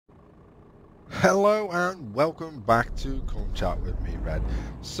Hello and welcome back to Come Chat with me, Red.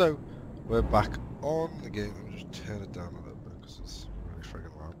 So, we're back on the game. Let me just turn it down a little bit because it's really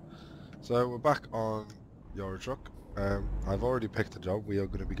friggin' loud. So, we're back on eurotruck. I've already picked a job. We are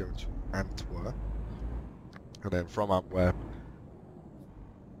going to be going to Antwerp. And then from Antwerp,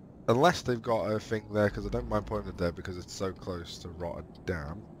 unless they've got a thing there, because I don't mind putting it there because it's so close to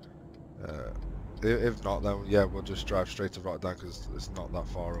Rotterdam. If not, then yeah, we'll just drive straight to Rotterdam because it's not that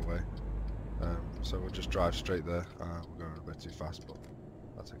far away. So we'll just drive straight there. We're going a bit too fast, but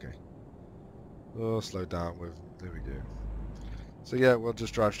that's okay. We'll slow down there we go. So yeah, we'll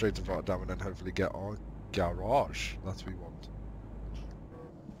just drive straight to Rotterdam and then hopefully get our garage. That's what we want.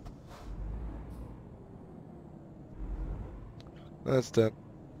 That's done.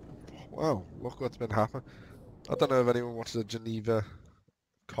 Wow, look what's been happening. I don't know if anyone watched the Geneva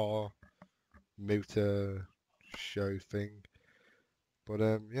car motor show thing. But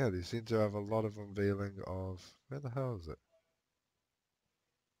yeah, they seem to have a lot of unveiling of... Where the hell is it?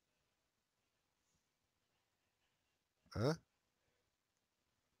 Huh?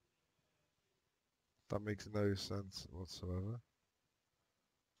 That makes no sense whatsoever.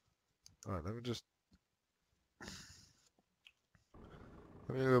 Alright, let me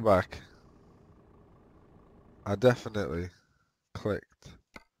go back. I definitely clicked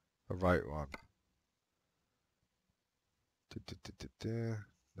the right one. No,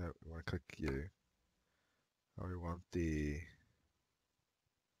 we want to click you. And we want the...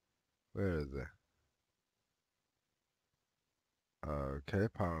 Where is it? Okay,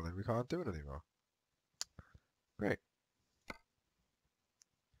 apparently we can't do it anymore. Great.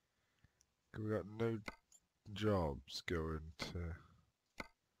 We got no jobs going to...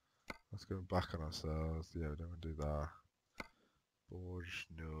 Let's go back on ourselves. Yeah, we don't want to do that. Bourges,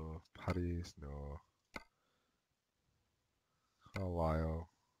 no. Paris, no. Carlisle.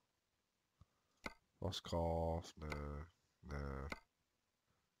 Roscoff, no. No.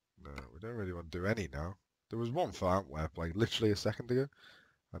 No, we don't really want to do any now. There was one for Antwerp, like literally a second ago,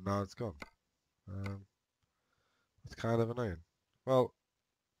 and now it's gone. It's kind of annoying. Well,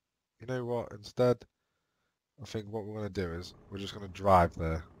 you know what? Instead, I think what we're going to do is we're just going to drive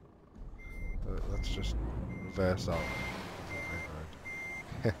there. Let's just reverse out.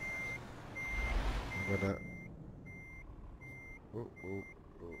 I'm gonna. Oh, oh,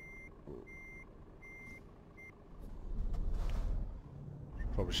 oh, oh.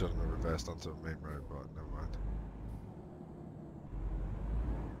 Probably shouldn't have reversed onto the main road, but never mind.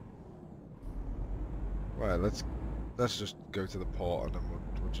 Right, let's just go to the port and then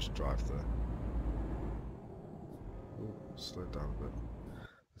we'll just drive there. Ooh, slow down a bit.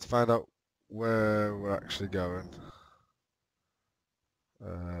 Let's find out where we're actually going.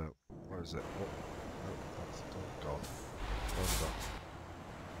 Where is it? Oh, no, oh God.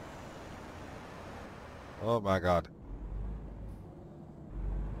 Oh my God.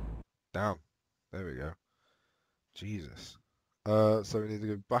 Down. There we go. Jesus. So we need to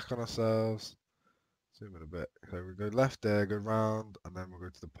go back on ourselves. Zoom in a bit. So we go left there, go round, and then we'll go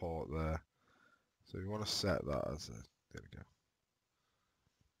to the port there. So we want to set that as a... There we go.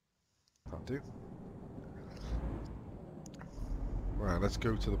 That'll do. Right, let's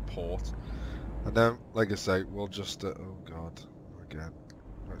go to the port. And then, like I say, we'll just... oh God. Again.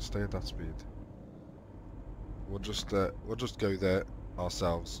 Right, stay at that speed. We'll just go there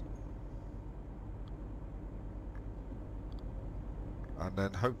ourselves. And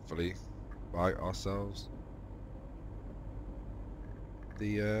then hopefully buy ourselves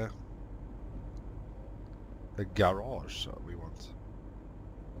the garage that we want.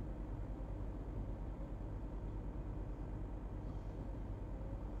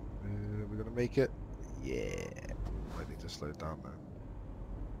 We're gonna make it. Yeah. I need to slow down now.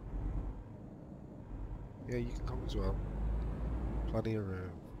 Yeah, you can come as well. Plenty of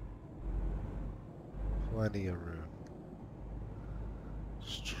room. Plenty of room.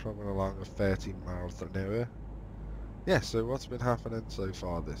 Just traveling along at 13 miles an hour. Yeah, so what's been happening so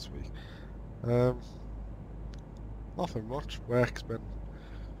far this week? Nothing much. Work's been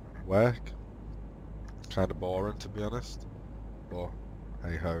work. Kind of boring, to be honest. But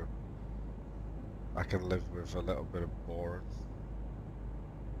hey ho, I can live with a little bit of boring.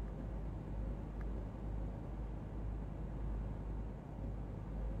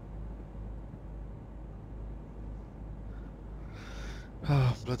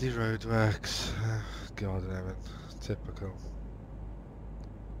 Oh, bloody roadworks. God damn it. Typical.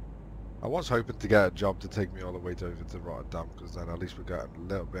 I was hoping to get a job to take me all the way over to Rotterdam, because then at least we're getting a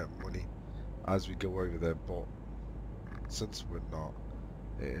little bit of money as we go over there, but since we're not,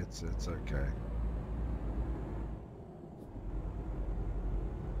 it's okay.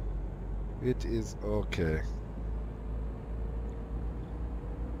 It is okay.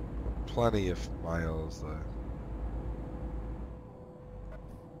 Plenty of miles though.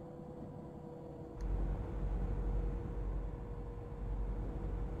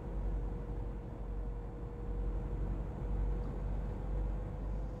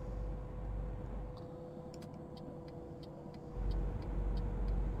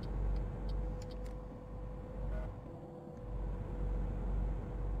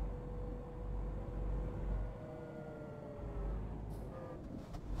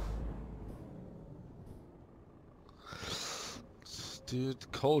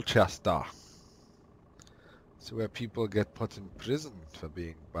 Dude, Colchester. It's where people get put in prison for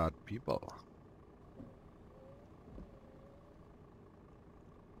being bad people.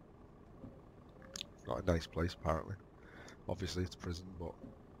 Not a nice place, apparently. Obviously, it's prison, but...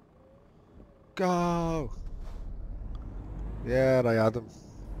 Go! Yeah, I had him.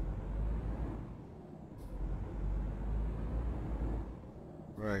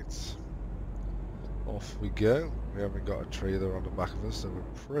 Right. Off we go. We haven't got a trailer on the back of us, so we're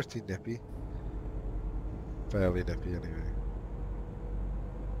pretty nippy. Fairly nippy, anyway.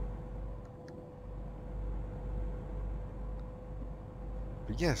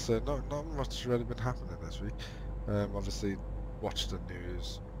 But yeah, so not much really been happening this week. Obviously, watch the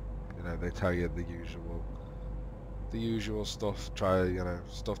news. You know, they tell you the usual stuff.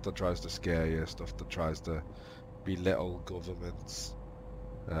 Stuff that tries to scare you, stuff that tries to belittle governments.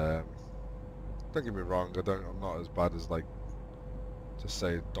 Don't get me wrong, I'm not as bad as like to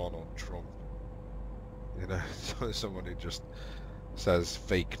say Donald Trump. You know, someone who just says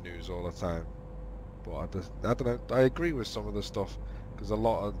fake news all the time. But I don't know. I agree with some of the stuff because a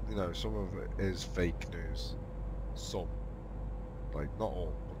lot of some of it is fake news. Some, like not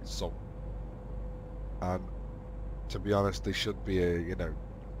all, but some. And to be honest, they should be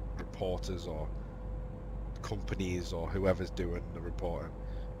reporters or companies or whoever's doing the reporting,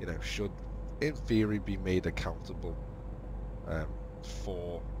 should in theory be made accountable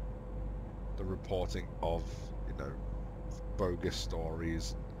for the reporting of bogus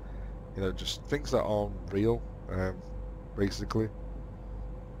stories, just things that aren't real, basically.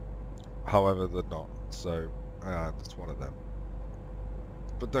 However, they're not, so it's one of them.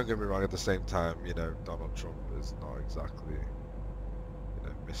 But don't get me wrong, at the same time, Donald Trump is not exactly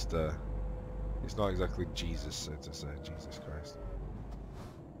Mr. He's not exactly Jesus, so to say. Jesus Christ.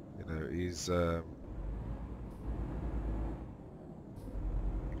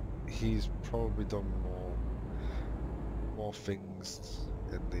 He's probably done more things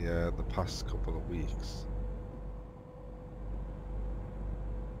in the past couple of weeks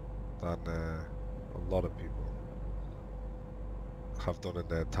than a lot of people have done in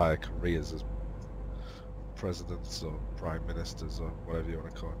their entire careers as presidents or prime ministers or whatever you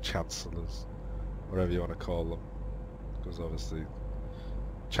want to call them, chancellors, whatever you want to call them, because obviously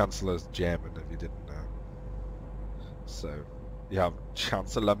Chancellor's German, if you didn't know. So you have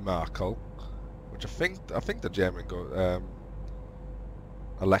Chancellor Merkel, which I think the German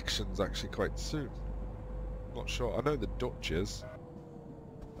election's actually quite soon. Not sure. I know the Dutch is.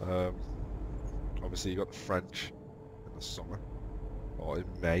 Obviously you got the French in the summer, or in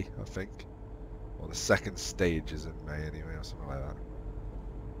May, I think. Or the second stage is in May anyway, or something like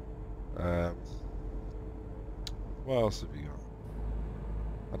that. What else have you got?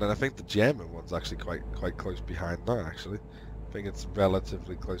 And then I think the German one's actually quite close behind that, actually. I think it's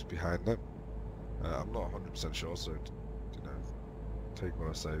relatively close behind them. I'm not 100% sure, so, take what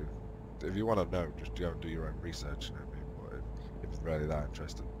I say. If you want to know, just go and do your own research, you know what I mean? But if it's really that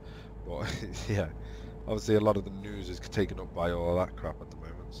interesting. But, yeah, obviously a lot of the news is taken up by all of that crap at the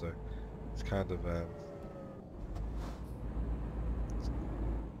moment, so it's kind of the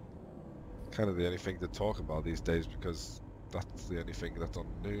only thing to talk about these days, because that's the only thing that's on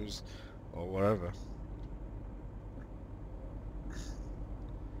the news or wherever.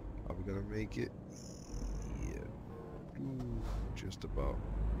 Are we gonna make it? Yeah. Ooh, just about.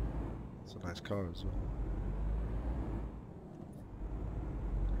 It's a nice car as well.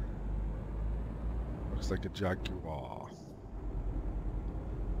 Looks like a Jaguar.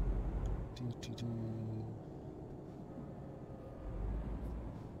 Doo-doo-doo.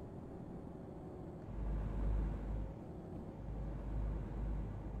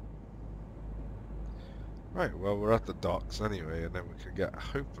 Right, well we're at the docks anyway, and then we can get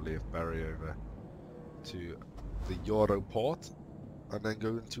hopefully a ferry over to the Europort and then go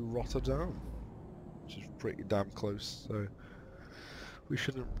into Rotterdam, which is pretty damn close, so we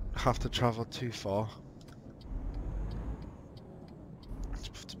shouldn't have to travel too far. It's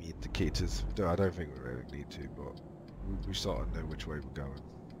supposed to be indicators. I don't think we really need to, but we sort of know which way we're going.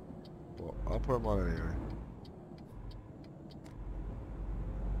 But I'll put them on anyway.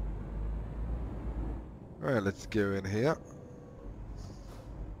 Alright, let's go in here.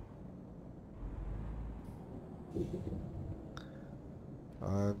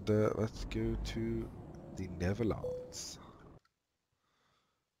 And let's go to the Netherlands.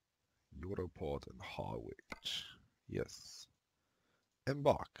 Europort and Harwich. Yes.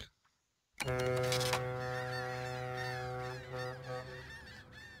 Embark.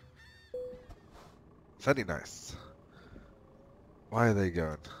 Very nice. Why are they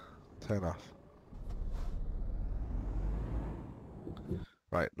going? Turn off.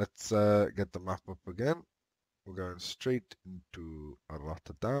 Right, let's get the map up again. We're going straight into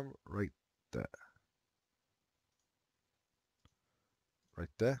Rotterdam, right there. Right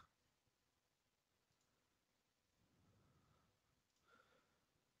there.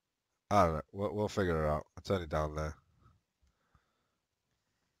 I don't know. We'll figure it out. It's only down there.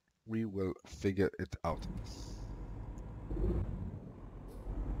 We will figure it out.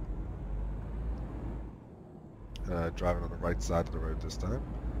 Driving on the right side of the road this time.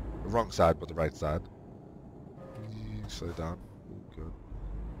 The wrong side, but the right side. Slow down. Ooh, good.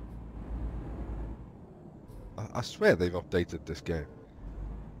 I swear they've updated this game.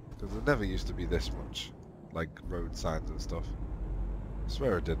 Because there never used to be this much, like, road signs and stuff. I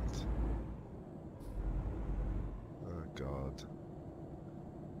swear it didn't. Oh, God.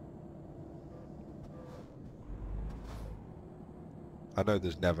 I know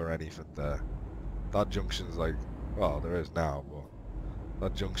there's never anything there. That junction's like, well, there is now, but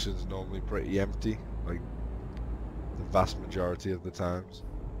that junction's normally pretty empty, like, the vast majority of the times.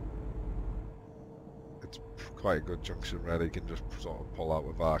 It's quite a good junction where they can just sort of pull out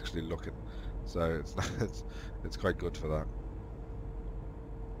without actually looking. So it's it's quite good for that.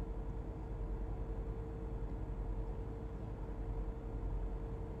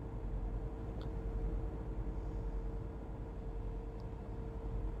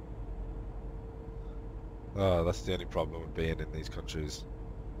 Oh, that's the only problem with being in these countries.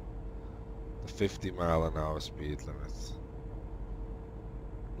 The 50-mile-an-hour speed limits.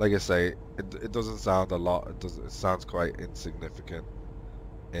 Like I say, it doesn't sound a lot. It sounds quite insignificant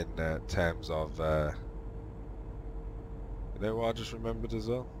in terms of. You know what I just remembered as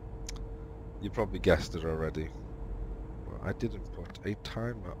well? You probably guessed it already. But I didn't put a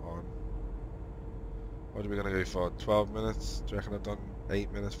timer on. What are we gonna go for? 12 minutes? Do you reckon I've done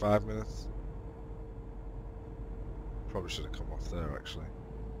 8 minutes? 5 minutes? Probably should have come off there actually.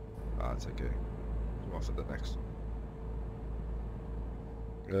 Ah, it's okay. Come off at the next one.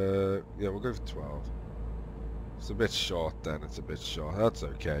 Yeah, we'll go for 12. It's a bit short then, it's a bit short. That's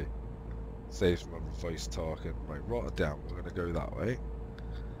okay. Saves my voice talking. Right, Rotterdam, we're going to go that way.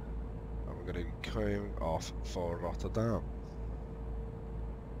 And we're going to be coming off for Rotterdam.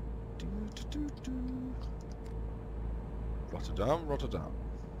 Rotterdam, Rotterdam.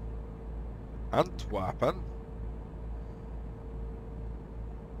 Antwerpen.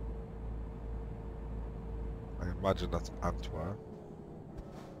 I imagine that's Antwerp.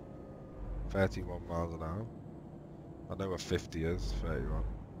 31 miles an hour. I know what 50 is, 31.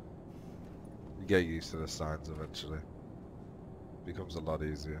 You get used to the signs eventually. Becomes a lot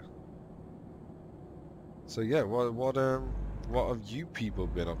easier. So yeah, what have you people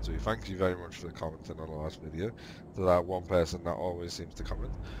been up to? Thank you very much for the commenting on the last video. To that one person that always seems to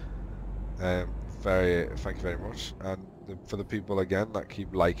comment. Thank you very much. And for the people again that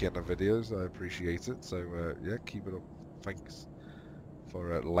keep liking the videos, I appreciate it. So yeah, keep it up. Thanks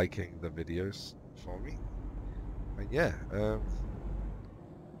for liking the videos for me. And yeah,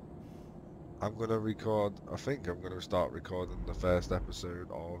 I'm gonna record. I think I'm gonna start recording the first episode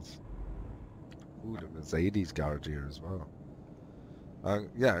of the Mercedes garage here as well.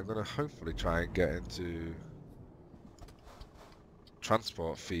 Yeah, I'm gonna hopefully try and get into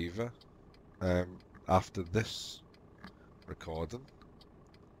Transport Fever after this recording,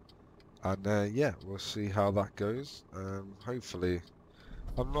 and yeah, we'll see how that goes. Hopefully,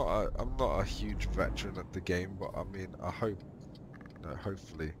 I'm not a huge veteran at the game, but I mean, I hope,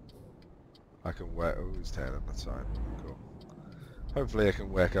 hopefully, I can work. Oh, it's turning. That's fine. Cool. Hopefully, I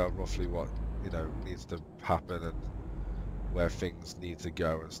can work out roughly what needs to happen and where things need to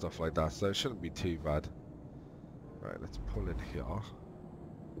go and stuff like that. So it shouldn't be too bad. Right, let's pull in here.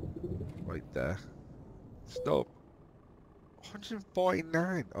 Right there. Stop.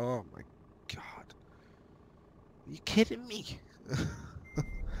 149. Oh my god. Are you kidding me?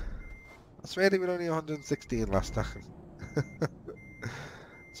 I swear they were only 116 last time.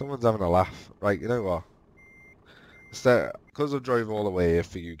 Someone's having a laugh. Right, you know what? Because I drove all the way here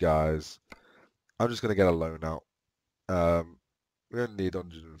for you guys, I'm just going to get a loan out. We only need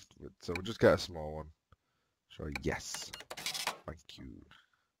 100, so we'll just get a small one. Sorry, yes. Thank you.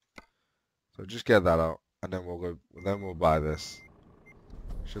 So just get that out, and then we'll go. Then we'll buy this.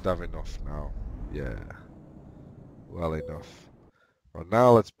 Should have enough now. Yeah. Well enough. Right,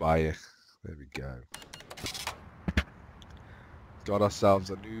 now let's buy it. There we go. Got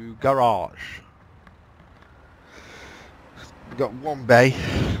ourselves a new garage. We got one bay,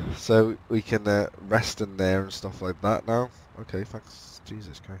 so we can rest in there and stuff like that now. Okay, thanks.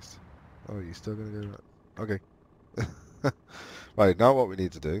 Jesus Christ. Oh, you're still gonna go? Okay. Right, now what we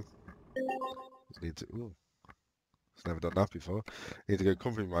need to do is need to. Ooh, it's never done that before. We need to go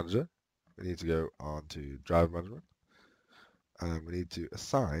company manager. We need to go on to driver management, and we need to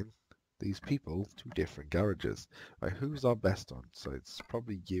assign these people to different garages. Right, who's our best on? So it's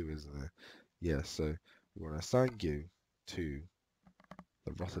probably you, isn't it? Yeah. So we want to assign you to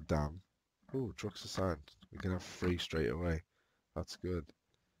the Rotterdam. Ooh, trucks assigned. We can have 3 straight away. That's good.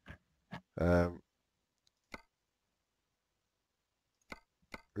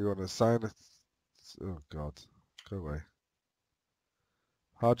 We want to assign it. Oh God, go away.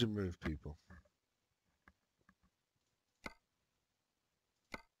 How'd you move people?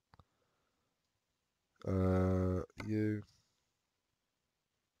 You.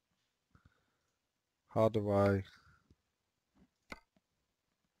 How do I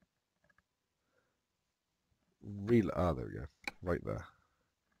Ah, there we go. Right there.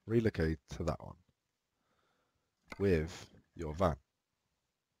 Relocate to that one with your van.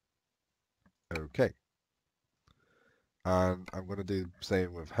 Okay. And I'm going to do the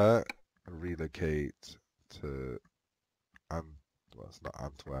same with her. Relocate to well, it's not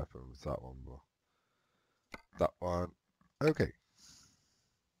Antwerp, it's that one, but that one. Okay.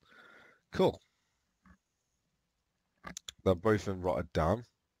 Cool. They're both in Rotterdam.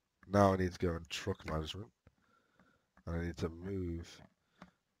 Now I need to go in truck management. And I need to move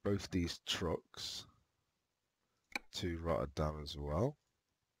both these trucks to Rotterdam as well.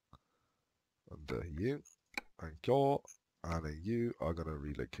 Under you and you, and then you are going to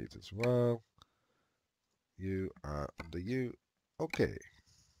relocate as well. You are under you. Okay.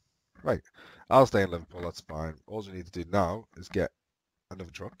 Right. I'll stay in Liverpool, that's fine. All we need to do now is get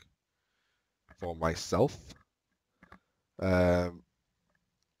another truck for myself. And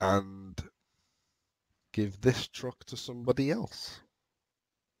give this truck to somebody else.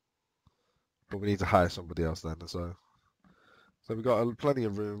 But we need to hire somebody else then as well. So we've got plenty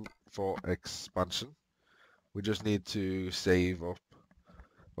of room for expansion. We just need to save up.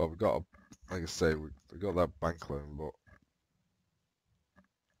 Well, we've got, like I say, we've got that bank loan, but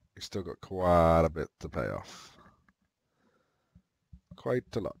we've still got quite a bit to pay off.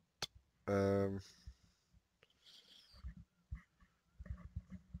 Quite a lot.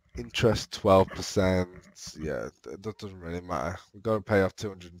 Interest 12%. Yeah, that doesn't really matter. We've got to pay off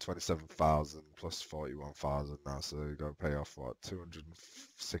 227,000 plus 41,000 now, so we've got to pay off what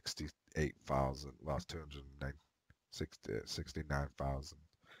 268,000. Well, it's 269,000.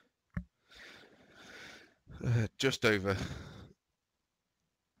 Just over.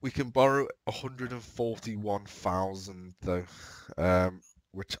 We can borrow 141,000 though,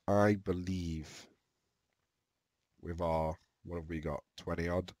 which I believe with our what have we got 20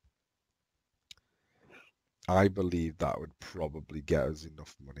 odd. I believe that would probably get us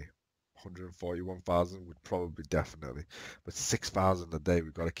enough money. 141,000 would probably definitely, but 6,000 a day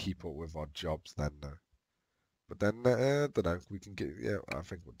we've got to keep up with our jobs then though. But then I don't know. We can get I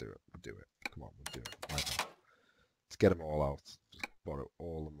think we'll do it. We'll do it. Come on, we'll do it. Why not? Let's get them all out. Just borrow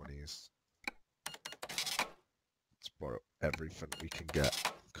all the monies. Let's borrow everything we can get.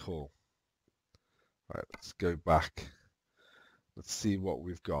 Cool. Right, let's go back. Let's see what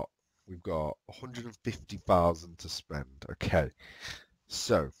we've got. We've got 150,000 to spend. Okay.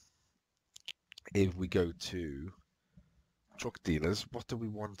 So, if we go to truck dealers, what do we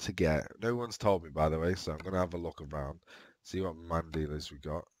want to get? No one's told me, by the way, so I'm going to have a look around, see what man dealers we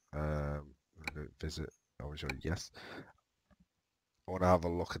got. I'm going to visit. Oh, sure, yes. I want to have a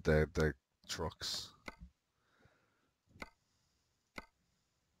look at their trucks.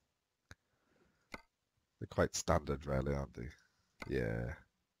 They're quite standard, really, aren't they? Yeah.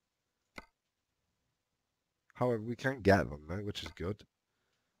 However, we can get them, though, which is good.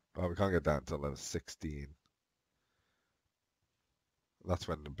 Oh, we can't get that until level 16. That's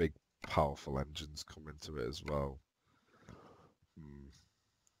when the big, powerful engines come into it as well.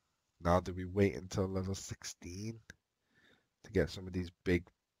 Now, do we wait until level 16 to get some of these big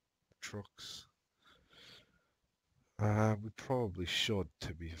trucks? We probably should,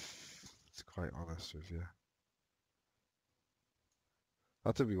 to be quite honest with you.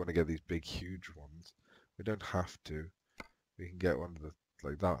 Not that we want to get these big, huge ones. We don't have to. We can get one of the,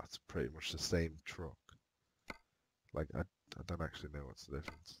 like that's pretty much the same truck. Like I don't actually know what's the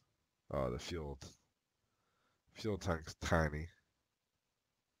difference. Oh, the fuel tank's tiny.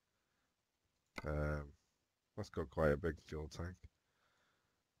 That's got quite a big fuel tank.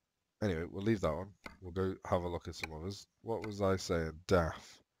 Anyway, we'll leave that one. We'll go have a look at some others. What was I saying? DAF.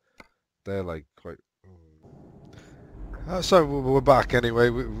 They're like quite. So we're back anyway.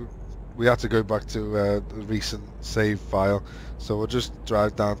 We had to go back to the recent save file, so we'll just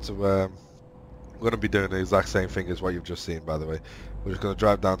drive down to. We're going to be doing the exact same thing as what you've just seen, by the way. We're just going to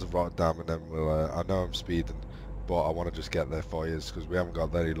drive down to Rotterdam, and then we'll. I know I'm speeding, but I want to just get there for you because we haven't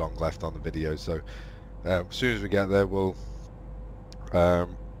got very long left on the video. So as soon as we get there, we'll buy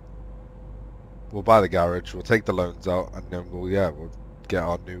the garage. We'll take the loans out, and then we'll get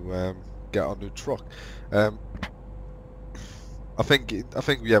our new truck. I think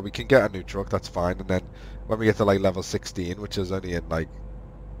yeah, we can get a new truck. That's fine. And then when we get to like level 16, which is only in like,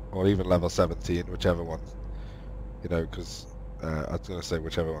 or even level 17, whichever one, you know, because I was gonna say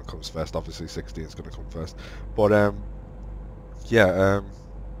whichever one comes first. Obviously 16 is gonna come first, but yeah,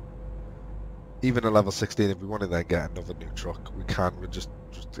 even at level 16, if we want to then get another new truck, we can. We'll just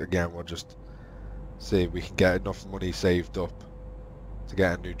see if we can get enough money saved up to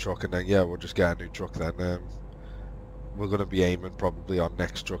get a new truck, and then yeah, we'll just get a new truck then. We're going to be aiming probably our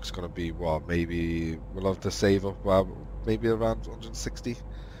next truck's going to be what, maybe we'll have to save up maybe around 160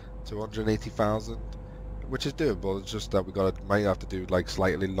 to 180,000, which is doable. It's just that might have to do like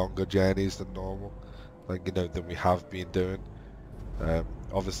slightly longer journeys than normal, like, you know, than we have been doing.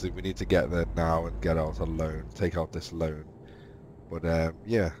 Obviously we need to get there now and get out a loan, take out this loan, but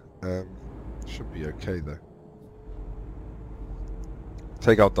yeah, should be okay though.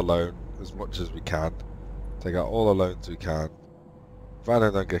 Take out the loan as much as we can. Take out all the loans we can. If I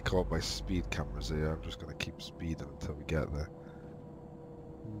don't get caught by speed cameras here, I'm just going to keep speeding until we get there.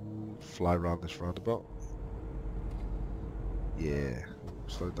 Fly around this roundabout. Yeah,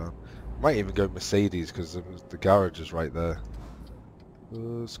 slow down. Might even go Mercedes because the garage is right there.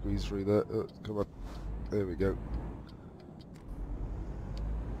 Squeeze through there. Come on. There we go.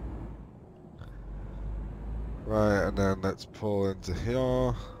 Right, and then let's pull into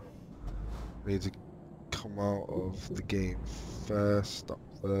here. We need to come out of the game first. Stop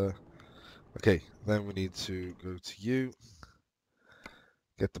there. Okay, then we need to go to you.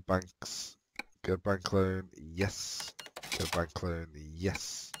 Get the banks. Get a bank loan. Yes. Get a bank loan.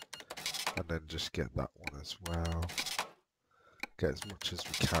 Yes. And then just get that one as well. Get as much as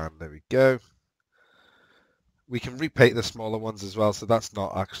we can. There we go. We can repay the smaller ones as well, so that's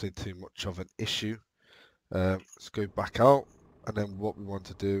not actually too much of an issue. Let's go back out. And then what we want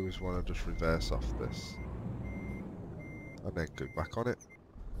to do is want to just reverse off this. And then go back on it.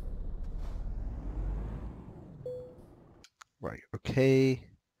 Right, okay.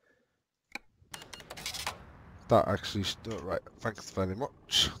 That actually, right, thanks very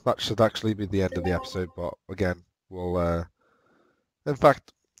much. That should actually be the end of the episode, but again, we'll, in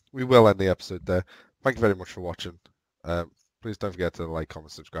fact, we will end the episode there. Thank you very much for watching. Please don't forget to like,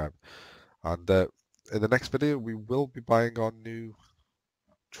 comment, subscribe. And in the next video, we will be buying our new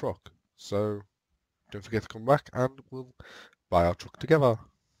truck. So don't forget to come back and we'll buy our truck together.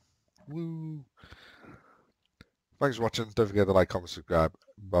 Woo! Thanks for watching. Don't forget to like, comment, subscribe.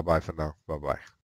 Bye bye for now. Bye bye.